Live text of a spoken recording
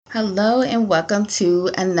Hello and welcome to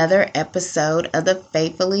another episode of the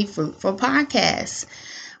Faithfully Fruitful Podcast.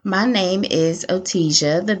 My name is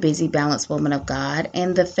Otesia, the busy balanced woman of God,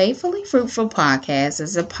 and the Faithfully Fruitful Podcast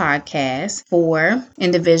is a podcast for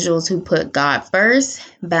individuals who put God first,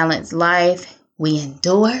 balance life, we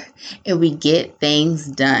endure, and we get things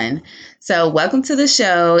done. So welcome to the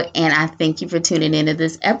show, and I thank you for tuning into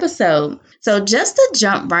this episode. So just to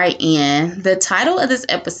jump right in, the title of this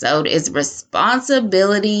episode is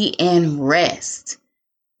Responsibility and Rest.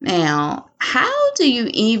 Now, how do you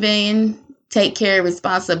even take care of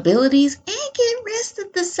responsibilities and get rest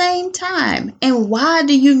at the same time? And why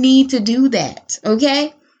do you need to do that?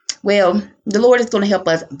 Okay? Well, the Lord is going to help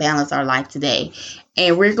us balance our life today.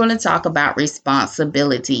 And we're going to talk about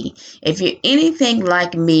responsibility. If you're anything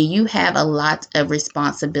like me, you have a lot of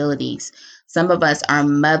responsibilities. Some of us are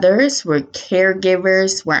mothers, we're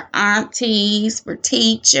caregivers, we're aunties, we're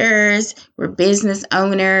teachers, we're business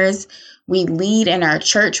owners. We lead in our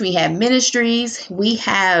church, we have ministries, we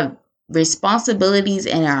have responsibilities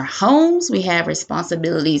in our homes, we have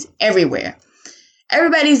responsibilities everywhere.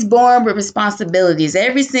 Everybody's born with responsibilities.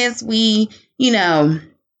 Ever since we,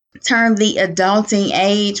 turned the adulting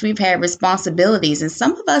age, we've had responsibilities. And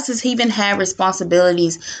some of us has even had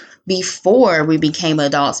responsibilities before we became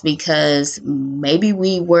adults because maybe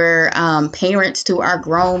we were parents to our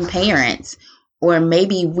grown parents, or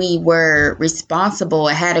maybe we were responsible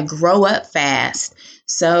and had to grow up fast.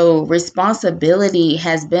 So responsibility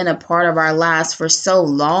has been a part of our lives for so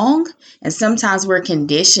long. And sometimes we're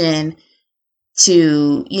conditioned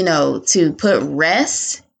to put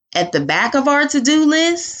rest at the back of our to-do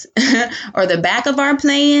list or the back of our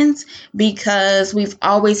plans because we've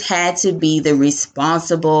always had to be the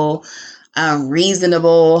responsible,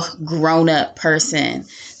 reasonable, grown-up person.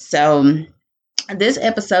 So this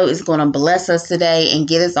episode is going to bless us today and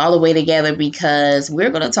get us all the way together because we're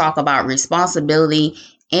going to talk about responsibility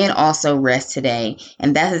and also rest today.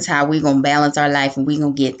 And that is how we're going to balance our life and we're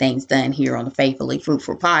going to get things done here on the Faithfully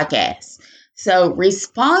Fruitful Podcast. So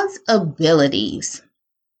responsibilities.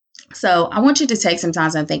 So I want you to take some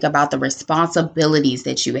time and think about the responsibilities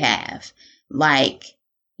that you have. Like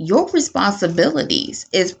your responsibilities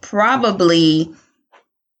is probably,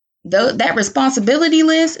 that responsibility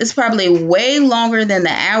list is probably way longer than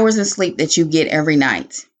the hours of sleep that you get every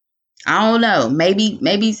night. I don't know.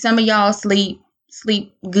 Maybe some of y'all sleep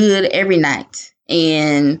good every night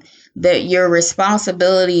and that your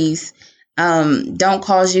responsibilities don't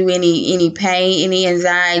cause you any pain, any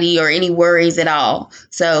anxiety, or any worries at all.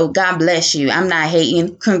 So God bless you. I'm not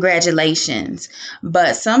hating. Congratulations.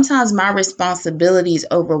 But sometimes my responsibilities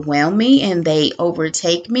overwhelm me and they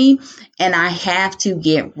overtake me and I have to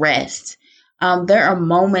get rest. There are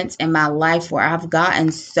moments in my life where I've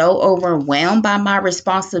gotten so overwhelmed by my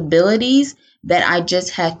responsibilities that I just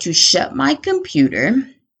had to shut my computer,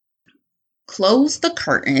 close the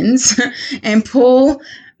curtains, and pull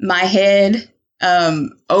my head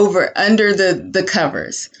over under the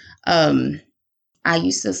covers. I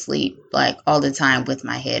used to sleep like all the time with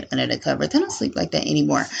my head under the covers. I don't sleep like that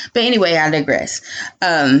anymore. But anyway, I digress.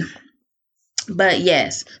 But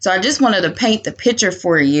yes, so I just wanted to paint the picture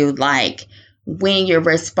for you, like when your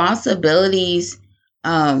responsibilities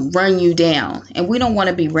run you down, and we don't want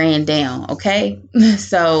to be ran down, okay?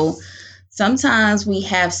 So sometimes we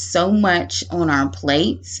have so much on our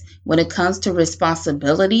plates. When it comes to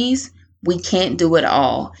responsibilities, we can't do it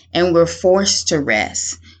all and we're forced to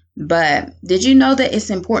rest. But did you know that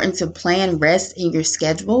it's important to plan rest in your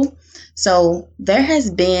schedule? So there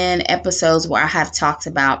has been episodes where I have talked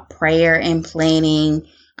about prayer and planning.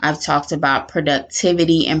 I've talked about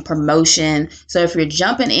productivity and promotion. So if you're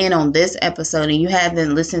jumping in on this episode and you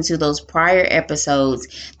haven't listened to those prior episodes,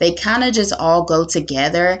 they kind of just all go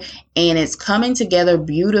together and it's coming together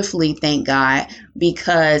beautifully, thank God,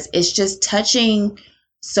 because it's just touching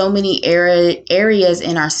so many areas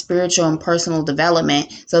in our spiritual and personal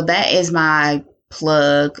development. So that is my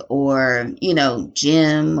plug, or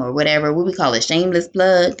gym, or whatever what we call it, shameless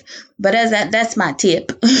plug. But that's my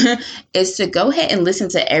tip is to go ahead and listen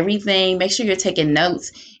to everything. Make sure you're taking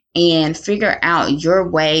notes and figure out your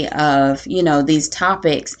way of these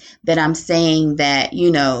topics that I'm saying that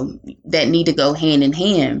that need to go hand in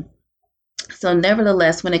hand. So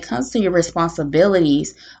nevertheless, when it comes to your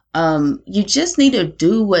responsibilities, you just need to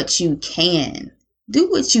do what you can. Do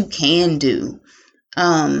what you can do.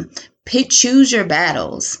 Choose your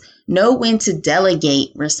battles. Know when to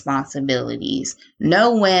delegate responsibilities.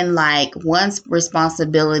 Know when one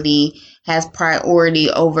responsibility has priority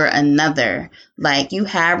over another. Like you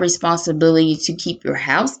have responsibility to keep your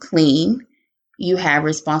house clean. You have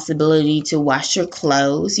responsibility to wash your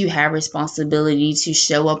clothes. You have responsibility to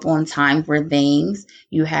show up on time for things.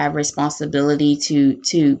 You have responsibility to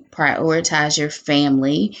prioritize your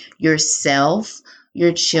family, yourself,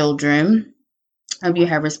 your children. You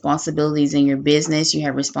have responsibilities in your business. You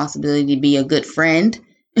have responsibility to be a good friend.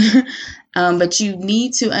 But you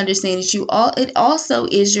need to understand that it also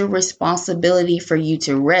is your responsibility for you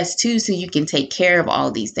to rest too, so you can take care of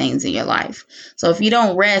all these things in your life. So if you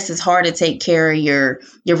don't rest, it's hard to take care of your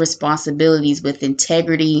responsibilities with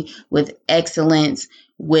integrity, with excellence,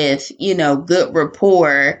 with, good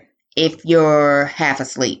rapport if you're half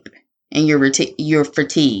asleep and you're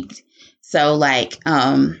fatigued. So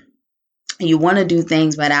you want to do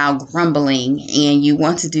things without grumbling, and you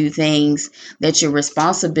want to do things that you're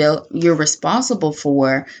responsible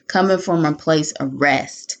for, coming from a place of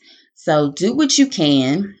rest. So do what you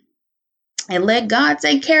can and let God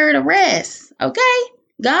take care of the rest. Okay?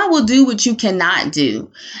 God will do what you cannot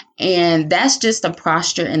do. And that's just a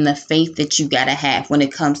posture and the faith that you got to have when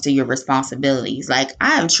it comes to your responsibilities. Like,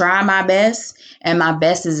 I have tried my best, and my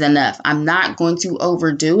best is enough. I'm not going to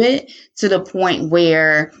overdo it to the point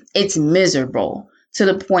where it's miserable, to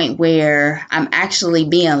the point where I'm actually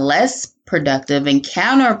being less productive and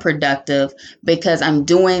counterproductive because I'm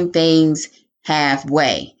doing things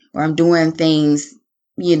halfway, or I'm doing things,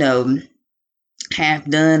 half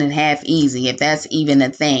done and half easy, if that's even a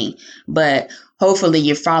thing. But hopefully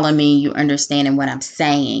you're following me, you're understanding what I'm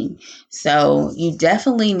saying. So you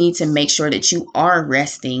definitely need to make sure that you are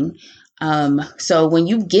resting. So when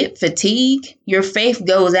you get fatigue, your faith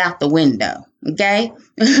goes out the window. Okay.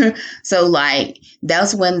 So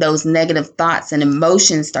that's when those negative thoughts and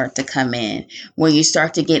emotions start to come in, when you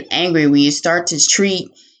start to get angry, when you start to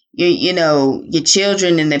treat your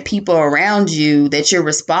children and the people around you that you're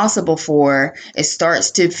responsible for, it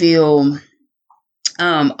starts to feel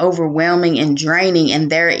overwhelming and draining.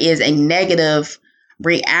 And there is a negative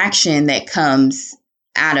reaction that comes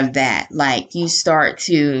out of that. Like, you start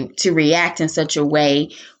to react in such a way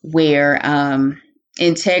where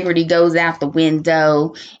integrity goes out the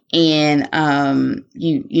window, and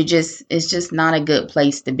it's just not a good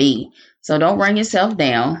place to be. So don't run yourself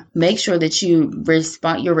down. Make sure that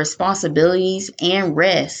your responsibilities and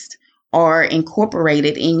rest are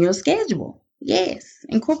incorporated in your schedule. Yes,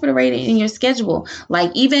 incorporated in your schedule.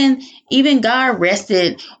 Like, even God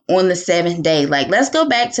rested on the seventh day. Like, let's go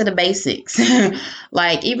back to the basics.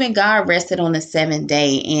 Like, even God rested on the seventh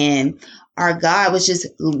day, and our God was just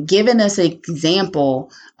giving us an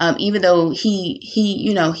example. Even though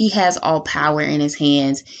he has all power in his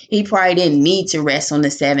hands, he probably didn't need to rest on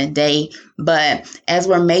the seventh day. But as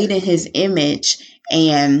we're made in his image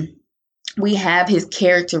and we have his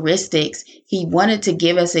characteristics, he wanted to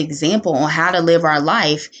give us an example on how to live our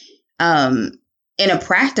life in a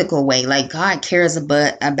practical way. Like, God cares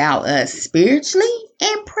about us spiritually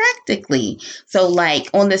and practically. So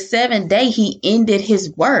on the seventh day, he ended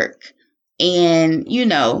his work. And, he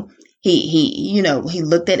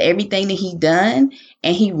looked at everything that he done,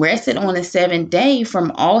 and he rested on the seventh day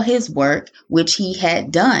from all his work, which he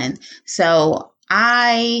had done. So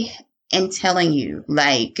I am telling you,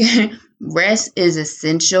 rest is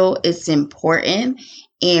essential. It's important.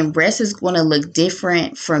 And rest is going to look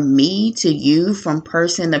different from me to you, from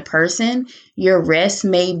person to person. Your rest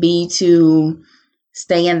may be to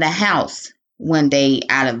stay in the house one day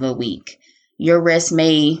out of the week. Your rest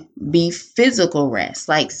may be physical rest,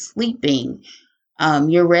 like sleeping.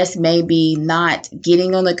 Your rest may be not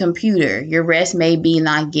getting on the computer. Your rest may be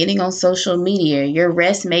not getting on social media. Your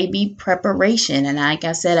rest may be preparation. And like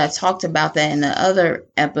I said, I talked about that in the other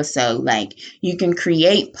episode. Like, you can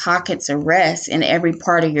create pockets of rest in every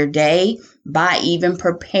part of your day by even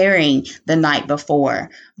preparing the night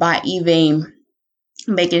before, by even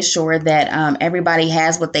making sure that everybody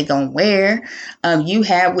has what they gonna wear. You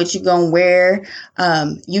have what you gonna wear.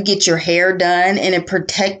 You get your hair done in a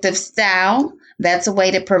protective style. That's a way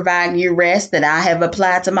to provide you rest that I have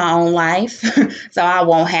applied to my own life. So I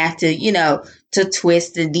won't have to, to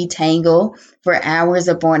twist and detangle for hours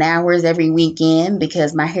upon hours every weekend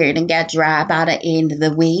because my hair done got dry by the end of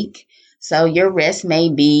the week. So your rest may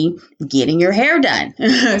be getting your hair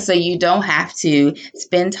done. So you don't have to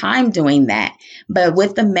spend time doing that. But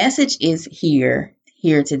what the message is here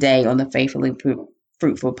today on the Faithfully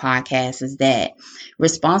Fruitful podcast is that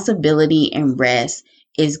responsibility and rest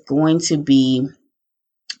is going to be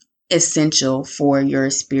essential for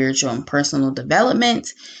your spiritual and personal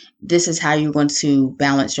development. This is how you're going to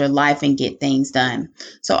balance your life and get things done.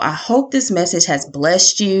 So I hope this message has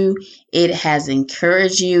blessed you. It has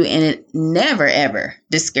encouraged you, and it never, ever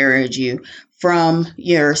discouraged you from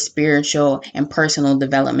your spiritual and personal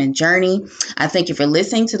development journey. I thank you for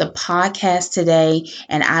listening to the podcast today,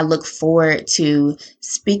 and I look forward to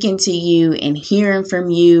speaking to you and hearing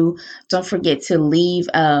from you. Don't forget to leave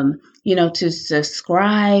to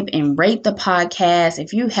subscribe and rate the podcast.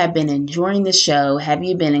 If you have been enjoying the show, have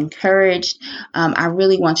you been encouraged? I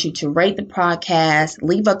really want you to rate the podcast,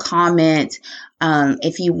 leave a comment.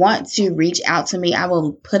 If you want to reach out to me, I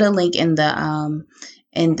will put a link in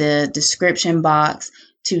the description box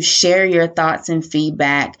to share your thoughts and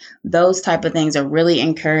feedback. Those type of things are really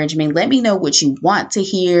encourage me. Let me know what you want to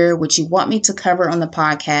hear, what you want me to cover on the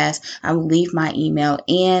podcast. I will leave my email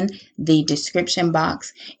in the description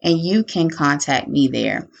box and you can contact me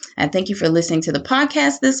there. I thank you for listening to the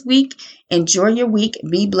podcast this week. Enjoy your week.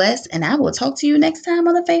 Be blessed. And I will talk to you next time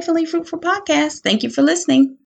on the Faithfully Fruitful podcast. Thank you for listening.